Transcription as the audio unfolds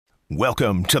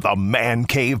Welcome to the Man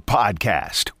Cave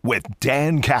Podcast with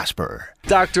Dan Casper.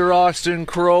 Dr. Austin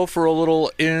Crow for a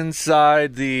little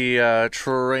inside the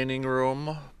training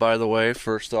room. By the way,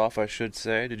 first off, I should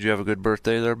say, did you have a good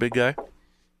birthday there, big guy?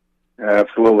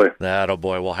 Absolutely. Oh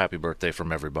boy. Well, happy birthday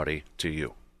from everybody to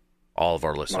you. All of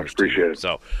our listeners. Much appreciated.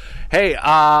 So, hey,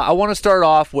 I want to start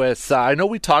off with, I know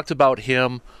we talked about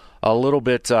him a little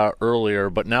bit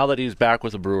earlier, but now that he's back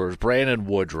with the Brewers, Brandon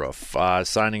Woodruff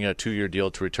signing a 2-year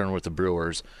deal to return with the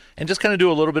Brewers, and just kind of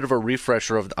do a little bit of a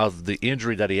refresher of the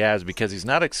injury that he has, because he's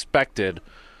not expected,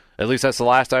 at least that's the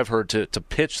last I've heard, to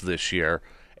pitch this year.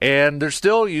 And you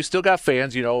still got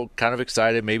fans, kind of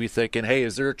excited, maybe thinking, hey,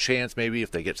 is there a chance maybe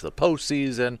if they get to the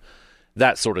postseason,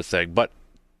 that sort of thing. But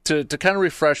to kind of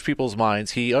refresh people's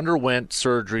minds, he underwent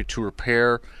surgery to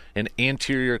repair an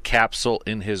anterior capsule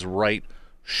in his right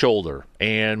shoulder.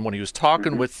 And when he was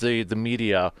talking with the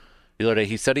media the other day,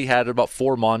 he said he had it about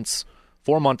 4 months.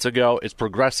 4 months ago, it's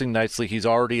progressing nicely. He's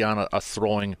already on a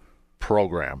throwing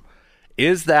program.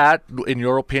 Is that, in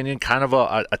your opinion, kind of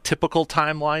a typical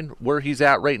timeline where he's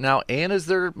at right now? And is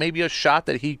there maybe a shot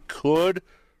that he could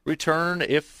return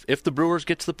if the Brewers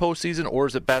get to the postseason, or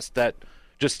is it best that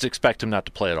just expect him not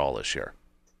to play at all this year?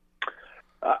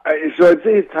 So I'd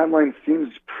say his timeline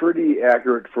seems pretty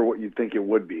accurate for what you'd think it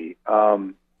would be.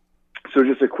 So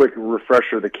just a quick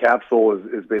refresher, the capsule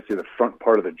is basically the front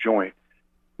part of the joint.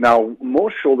 Now,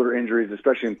 most shoulder injuries,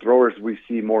 especially in throwers, we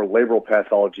see more labral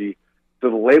pathology. So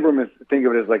the labrum, think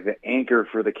of it as like the anchor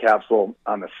for the capsule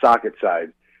on the socket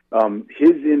side.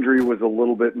 His injury was a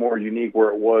little bit more unique, where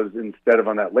it was, instead of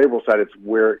on that labral side, it's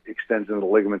where it extends into the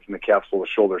ligaments in the capsule of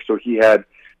the shoulder. So he had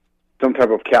some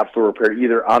type of capsular repair,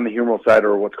 either on the humeral side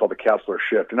or what's called a capsular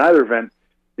shift. In either event,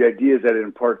 the idea is that it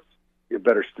imparts a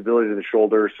better stability to the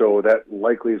shoulder, so that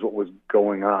likely is what was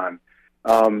going on.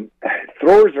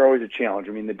 Throwers are always a challenge.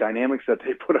 I mean, the dynamics that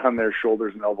they put on their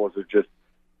shoulders and elbows are just,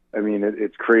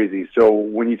 it's crazy. So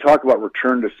when you talk about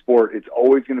return to sport, it's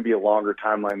always going to be a longer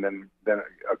timeline than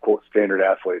a, quote, standard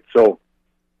athlete. So,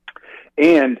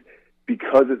 and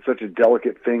because it's such a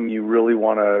delicate thing, you really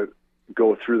want to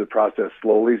go through the process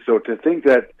slowly. So to think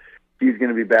that he's going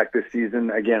to be back this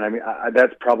season, again,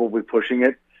 that's probably pushing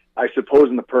it. I suppose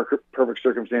in the perfect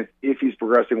circumstance, if he's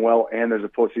progressing well and there's a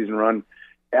postseason run,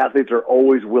 athletes are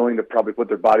always willing to probably put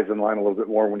their bodies in line a little bit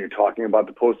more when you're talking about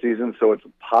the postseason. So it's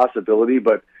a possibility,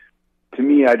 but to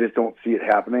me, I just don't see it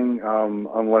happening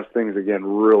unless things, again,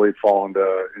 really fall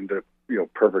into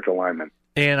perfect alignment.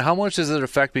 And how much does it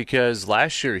affect? Because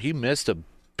last year he missed a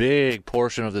big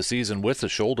portion of the season with the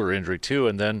shoulder injury too,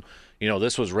 and then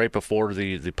this was right before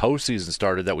the postseason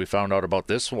started that we found out about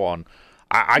this one.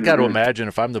 I got to imagine,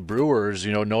 if I'm the Brewers,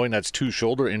 knowing that's 2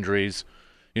 shoulder injuries,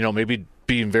 maybe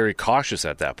being very cautious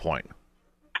at that point.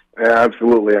 Yeah,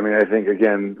 absolutely. I think,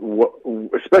 again,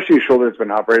 especially a shoulder that's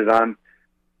been operated on,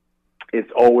 it's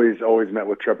always met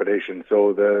with trepidation.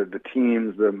 So the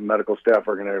teams, the medical staff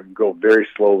are going to go very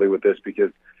slowly with this,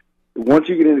 because once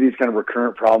you get into these kind of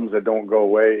recurrent problems that don't go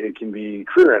away, it can be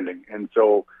career-ending. And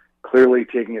so clearly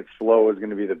taking it slow is going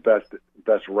to be the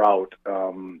best route.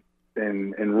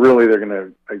 And really they're going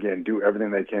to, again, do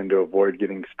everything they can to avoid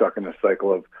getting stuck in the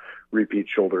cycle of repeat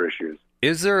shoulder issues.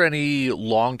 Is there any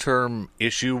long-term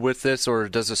issue with this, or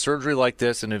does a surgery like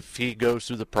this, and if he goes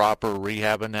through the proper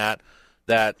rehab and that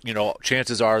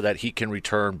chances are that he can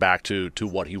return back to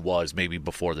what he was maybe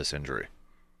before this injury?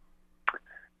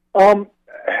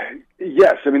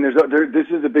 Yes. This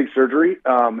is a big surgery.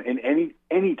 And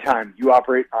any time you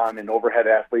operate on an overhead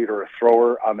athlete or a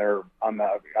thrower on their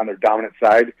dominant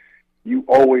side, you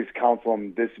always counsel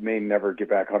them, this may never get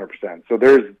back 100%. So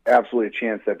there's absolutely a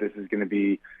chance that this is going to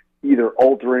be either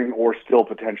altering or still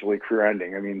potentially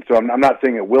career-ending. So I'm not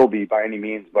saying it will be by any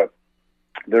means, but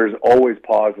there's always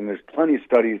pause, and there's plenty of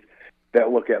studies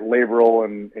that look at labral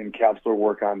and capsular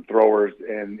work on throwers,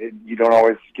 and you don't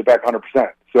always get back 100%.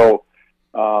 So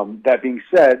that being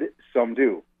said, some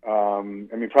do.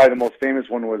 Probably the most famous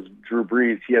one was Drew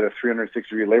Brees. He had a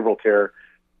 360-degree labral tear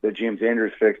that James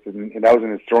Andrews fixed, and that was in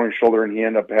his throwing shoulder, and he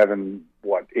ended up having,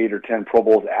 8 or 10 Pro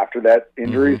Bowls after that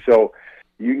injury. Mm-hmm. So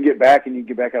you can get back, and you can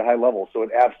get back at a high level. So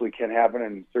it absolutely can happen,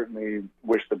 and certainly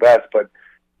wish the best. But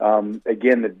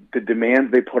again, the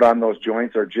demands they put on those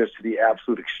joints are just to the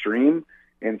absolute extreme.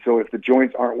 And so if the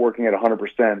joints aren't working at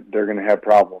 100%, they're going to have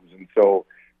problems. And so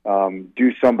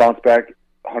do some bounce back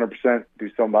 100%, do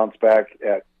some bounce back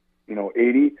at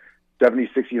 80,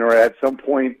 70, 60. At some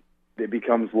point it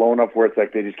becomes low enough where it's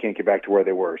like they just can't get back to where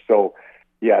they were. So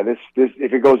yeah, this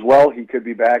if it goes well, he could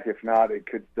be back. If not, it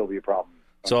could still be a problem.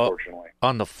 So unfortunately,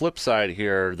 on the flip side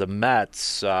here, the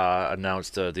Mets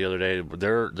announced the other day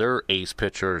their ace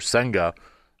pitcher Senga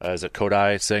is it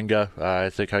Kodai Senga? I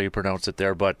think how you pronounce it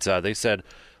there. But they said a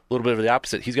little bit of the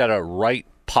opposite. He's got a right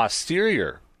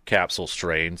posterior capsule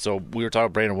strain. So we were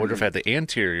talking, Brandon Woodruff had the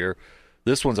anterior.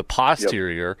 This one's a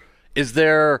posterior. Yep. Is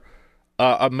there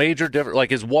a major difference?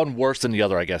 Like, is one worse than the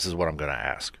other, I guess, is what I'm going to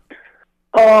ask.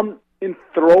 In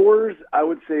throwers, I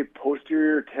would say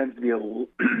posterior tends to be a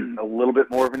little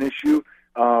bit more of an issue,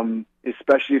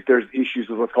 especially if there's issues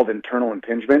with what's called internal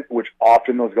impingement, which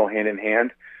often those go hand in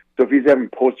hand. So if he's having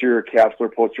posterior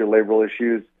capsular, posterior labral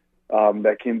issues,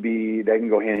 that can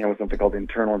go hand in hand with something called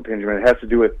internal impingement. It has to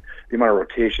do with the amount of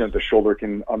rotation that the shoulder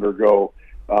can undergo.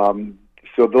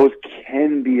 So those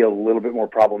can be a little bit more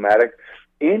problematic.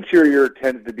 Anterior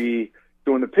tends to be,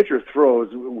 so when the pitcher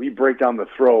throws, we break down the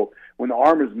throw. When the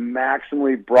arm is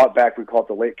maximally brought back, we call it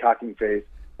the late cocking phase,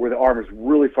 where the arm is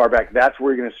really far back. That's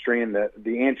where you're going to strain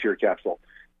the anterior capsule.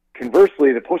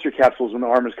 Conversely, the posterior capsule is when the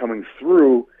arm is coming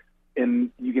through,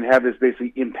 and you can have this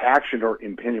basically impaction or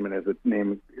impingement, as the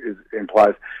name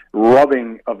implies,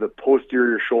 rubbing of the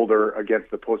posterior shoulder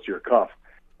against the posterior cuff.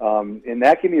 And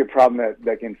that can be a problem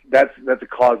that's a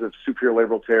cause of superior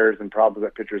labral tears and problems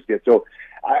that pitchers get. So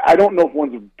I don't know if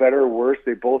one's better or worse.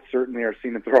 They both certainly are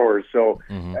seen in throwers. So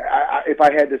if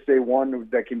I had to say one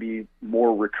that can be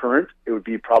more recurrent, it would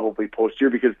be probably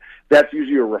posterior, because that's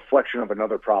usually a reflection of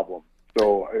another problem.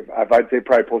 So if I'd say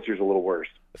probably posterior is a little worse.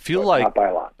 Not by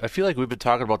a lot. I feel like we've been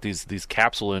talking about these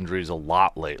capsule injuries a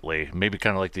lot lately. Maybe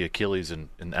kind of like the Achilles in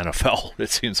NFL. It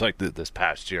seems like this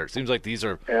past year. It seems like these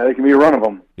are. Yeah, they can be a run of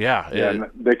them. Yeah.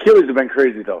 The Achilles have been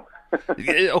crazy though.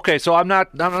 Okay, so I'm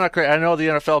not crazy. I know the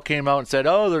NFL came out and said,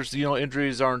 "Oh, there's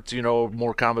injuries aren't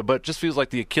more common," but it just feels like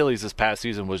the Achilles this past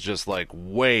season was just like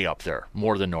way up there,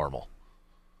 more than normal.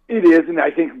 It is, and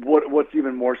I think what's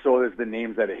even more so is the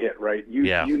names that it hit, right?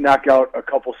 You knock out a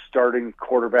couple starting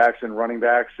quarterbacks and running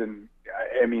backs, and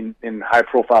I mean, in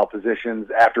high-profile positions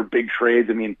after big trades.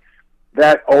 I mean,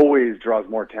 that always draws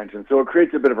more attention. So it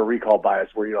creates a bit of a recall bias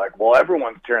where you're like, well,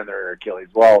 everyone's tearing their Achilles.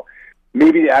 Well,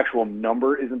 maybe the actual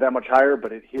number isn't that much higher,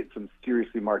 but it hit some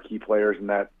seriously marquee players, and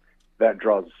that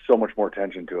draws so much more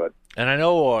attention to it. And I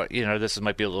know, this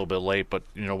might be a little bit late, but,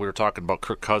 we were talking about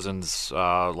Kirk Cousins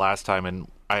last time,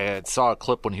 and I saw a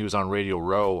clip when he was on Radio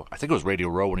Row. I think it was Radio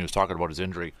Row when he was talking about his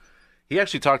injury. He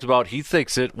actually talked about he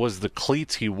thinks it was the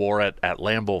cleats he wore at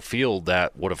Lambeau Field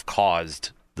that would have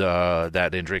caused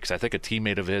that injury, because I think a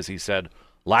teammate of his, he said,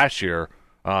 last year,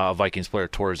 a Vikings player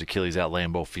tore his Achilles at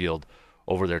Lambeau Field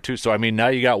over there too. So, I mean, now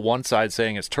you got one side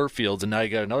saying it's turf fields, and now you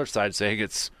got another side saying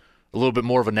it's a little bit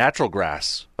more of a natural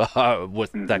grass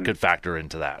that could factor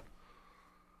into that.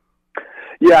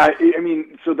 Yeah, I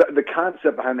mean, so the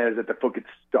concept behind that is that the foot gets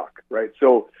stuck, right?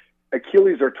 So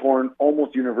Achilles are torn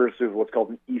almost universally with what's called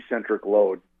an eccentric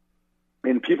load.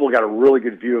 And people got a really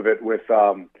good view of it with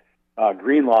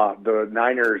Greenlaw, the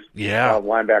Niners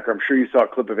linebacker. I'm sure you saw a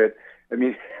clip of it. I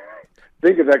mean,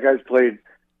 think of that guy's played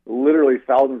literally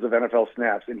thousands of NFL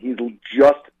snaps, and he's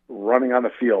just running on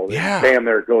the field. Yeah. And bam,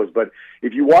 there it goes. But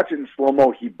if you watch it in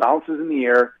slow-mo, he bounces in the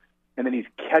air, and then he's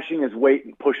catching his weight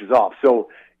and pushes off. So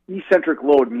eccentric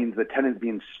load means the tendon's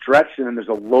being stretched, and then there's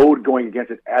a load going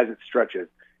against it as it stretches.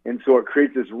 And so it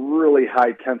creates this really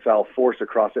high tensile force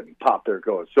across it, and pop, there it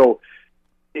goes. So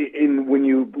when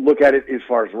you look at it as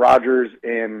far as Rodgers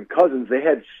and Cousins, they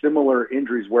had similar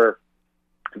injuries where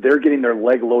they're getting their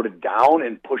leg loaded down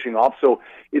and pushing off. So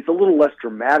it's a little less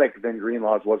dramatic than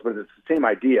Greenlaw's was, but it's the same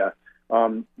idea.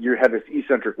 You have this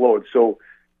eccentric load. So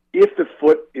if the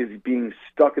foot is being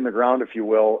stuck in the ground, if you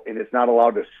will, and it's not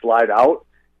allowed to slide out,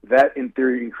 that in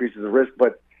theory increases the risk.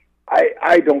 But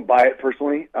I don't buy it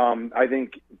personally. I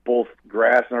think both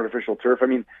grass and artificial turf, I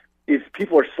mean, if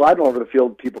people are sliding all over the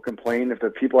field, people complain. If the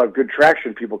people have good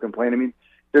traction, people complain. I mean,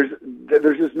 there's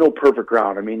just no perfect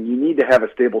ground. I mean, you need to have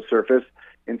a stable surface.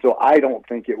 And so I don't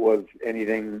think it was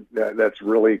anything that's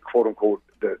really, quote unquote,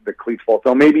 the cleat's fault.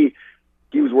 So maybe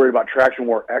he was worried about traction,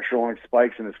 wore extra long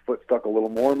spikes, and his foot stuck a little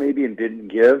more maybe and didn't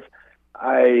give.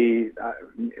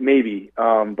 Maybe,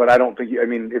 but I don't think. I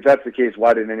mean, if that's the case,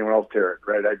 why didn't anyone else tear it?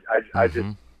 Right? I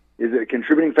just, is it a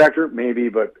contributing factor? Maybe,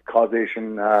 but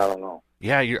causation, I don't know.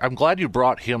 Yeah, I'm glad you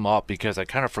brought him up, because I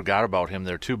kind of forgot about him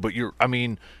there too. But you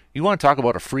want to talk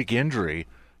about a freak injury?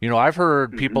 I've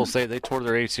heard people say they tore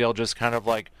their ACL just kind of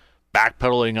like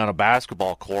backpedaling on a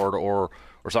basketball court or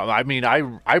something. I mean,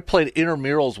 I played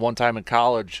intramurals one time in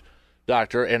college,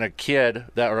 Doctor, and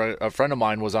a friend of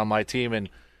mine was on my team and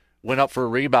went up for a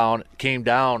rebound, came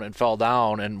down and fell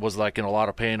down and was like in a lot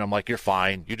of pain. I'm like, you're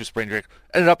fine. You just sprained your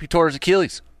 – ended up he tore his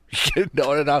Achilles. And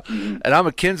I'm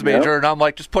a Kins major, and I'm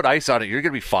like, just put ice on it. You're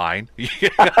going to be fine.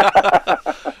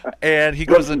 And he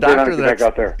goes to the doctor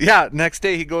out there. next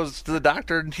day he goes to the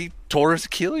doctor and he tore his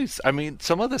Achilles. I mean,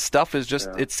 some of this stuff is just,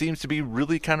 it seems to be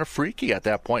really kind of freaky at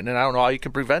that point, and I don't know how you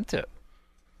can prevent it.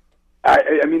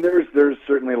 I mean, there's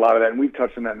certainly a lot of that, and we've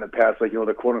touched on that in the past, like,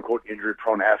 the quote-unquote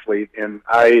injury-prone athlete. And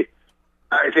I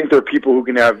think there are people who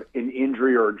can have an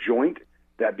injury or a joint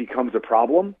that becomes a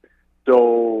problem.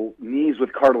 So knees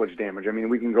with cartilage damage. I mean,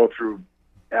 we can go through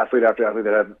athlete after athlete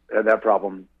that have had that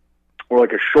problem. Or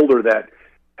like a shoulder that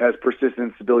has persistent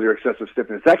instability or excessive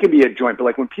stiffness. That can be a joint, but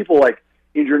like when people like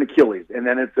injure an Achilles and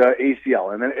then it's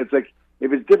ACL, and then it's like,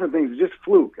 if it's different things, it's just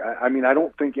fluke. I mean, I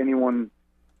don't think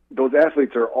those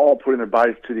athletes are all putting their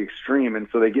bodies to the extreme, and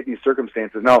so they get these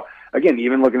circumstances. Now, again,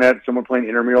 even looking at someone playing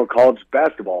intramural college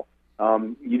basketball,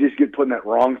 you just get put in that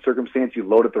wrong circumstance, you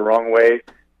load it the wrong way,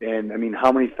 and I mean,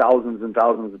 how many thousands and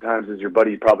thousands of times has your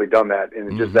buddy probably done that,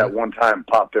 and just that one time,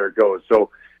 pop, there it goes.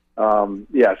 So,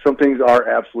 some things are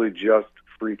absolutely just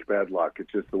freak bad luck.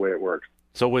 It's just the way it works.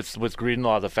 So with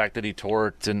Greenlaw, the fact that he tore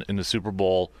it in the Super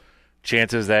Bowl,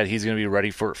 chances that he's going to be ready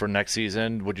for next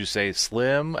season, would you say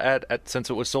slim at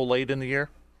since it was so late in the year?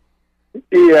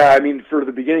 Yeah, I mean, for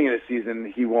the beginning of the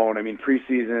season, he won't. I mean,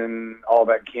 preseason, all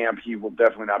that camp, he will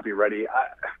definitely not be ready.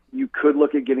 You could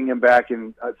look at getting him back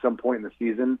at some point in the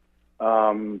season,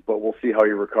 but we'll see how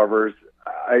he recovers.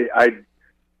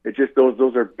 It just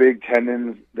those are big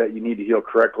tendons that you need to heal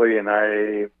correctly, and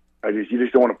you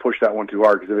just don't want to push that one too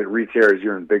hard, because if it re-tears,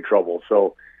 you're in big trouble.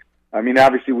 So, I mean,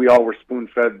 obviously we all were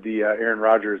spoon-fed the Aaron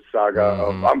Rodgers saga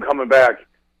of I'm coming back,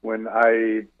 when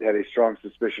I had a strong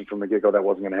suspicion from the get-go that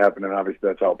wasn't going to happen, and obviously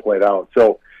that's how it played out.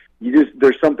 So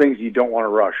there's some things you don't want to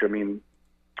rush. I mean,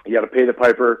 you got to pay the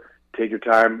piper, take your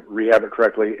time, rehab it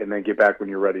correctly, and then get back when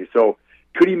you're ready. So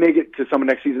could he make it to some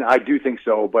next season? I do think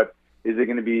so, but is it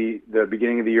going to be the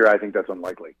beginning of the year? I think that's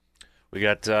unlikely. We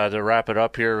got to wrap it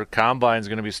up here. Combine's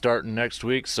going to be starting next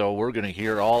week, so we're going to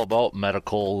hear all about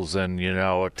medicals and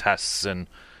tests and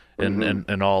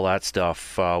all that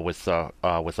stuff with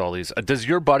all these. Does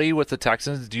your buddy with the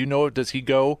Texans? Do you know? Does he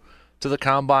go to the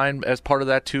Combine as part of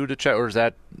that too to check, or is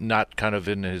that not kind of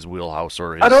in his wheelhouse?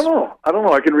 Or I don't know.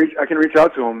 I can reach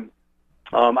out to him.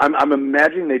 I'm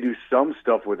imagining they do some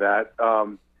stuff with that.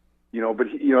 But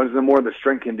it's more of the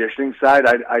strength conditioning side.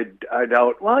 I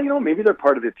doubt. Well, maybe they're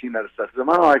part of the team that assesses them.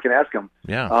 I don't know. I can ask them.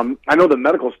 Yeah. I know the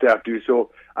medical staff do.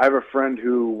 So I have a friend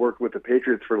who worked with the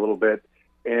Patriots for a little bit,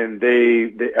 and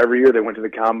they every year they went to the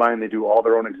Combine. They do all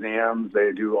their own exams.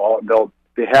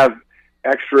 They have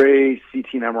X-ray,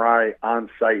 CT, and MRI on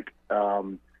site,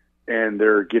 and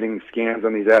they're getting scans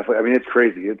on these athletes. I mean, it's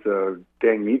crazy. It's a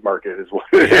dang meat market, is what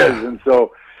it is, and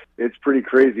so it's pretty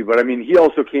crazy. But I mean, he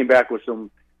also came back with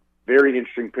some very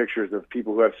interesting pictures of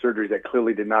people who have surgeries that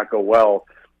clearly did not go well.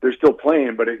 They're still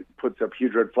playing, but it puts up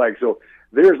huge red flags. So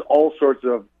there's all sorts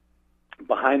of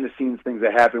behind-the-scenes things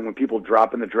that happen when people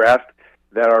drop in the draft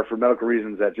that are for medical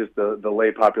reasons that just the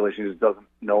lay population just doesn't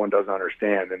know and doesn't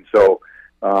understand. And so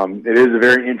it is a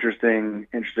very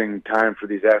interesting time for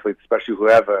these athletes, especially who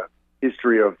have a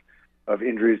history of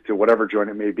injuries to whatever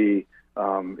joint it may be.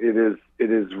 It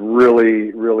is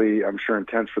really, really, I'm sure,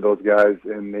 intense for those guys,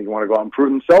 and they want to go out and prove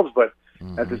themselves. But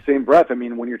at the same breath, I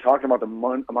mean, when you're talking about the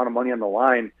amount of money on the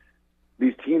line,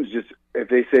 these teams if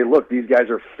they say, look, these guys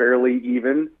are fairly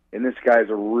even, and this guy's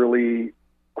a really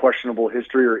questionable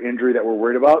history or injury that we're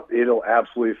worried about, it'll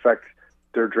absolutely affect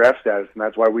their draft status, and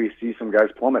that's why we see some guys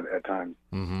plummet at times.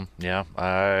 Mm-hmm. Yeah,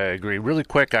 I agree. Really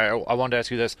quick, I wanted to ask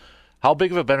you this. How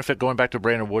big of a benefit, going back to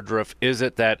Brandon Woodruff, is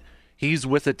it that he's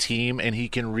with a team and he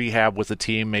can rehab with a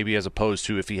team, maybe as opposed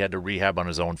to if he had to rehab on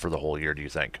his own for the whole year, do you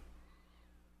think?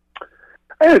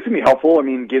 I think it's going to be helpful. I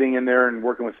mean, getting in there and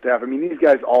working with staff. I mean, these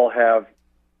guys all have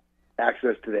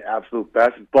access to the absolute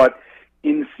best, but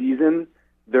in season,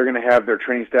 they're going to have their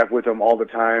training staff with them all the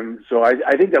time. So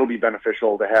I think that'll be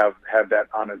beneficial to have that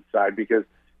on its side, because,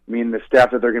 I mean, the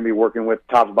staff that they're going to be working with,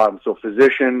 top to bottom, so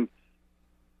physician,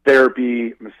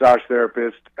 therapy, massage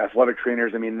therapist, athletic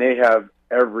trainers, I mean, they have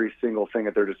every single thing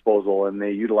at their disposal, and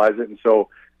they utilize it. And so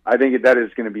I think that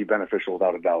is going to be beneficial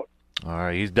without a doubt. All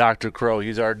right, he's Dr. Crow.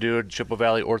 He's our dude, Chippewa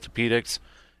Valley Orthopedics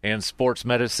and Sports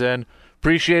Medicine.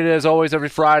 Appreciate it, as always, every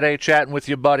Friday, chatting with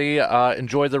you, buddy.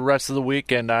 Enjoy the rest of the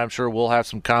week, and I'm sure we'll have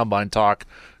some Combine talk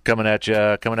coming at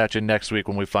you next week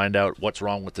when we find out what's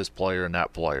wrong with this player and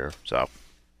that player. So,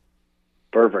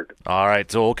 perfect. All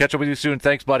right, so we'll catch up with you soon.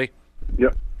 Thanks, buddy.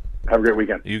 Yep. Have a great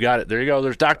weekend. You got it. There you go.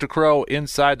 There's Dr. Crow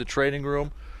inside the training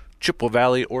room, Chippewa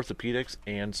Valley Orthopedics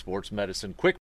and Sports Medicine. Quick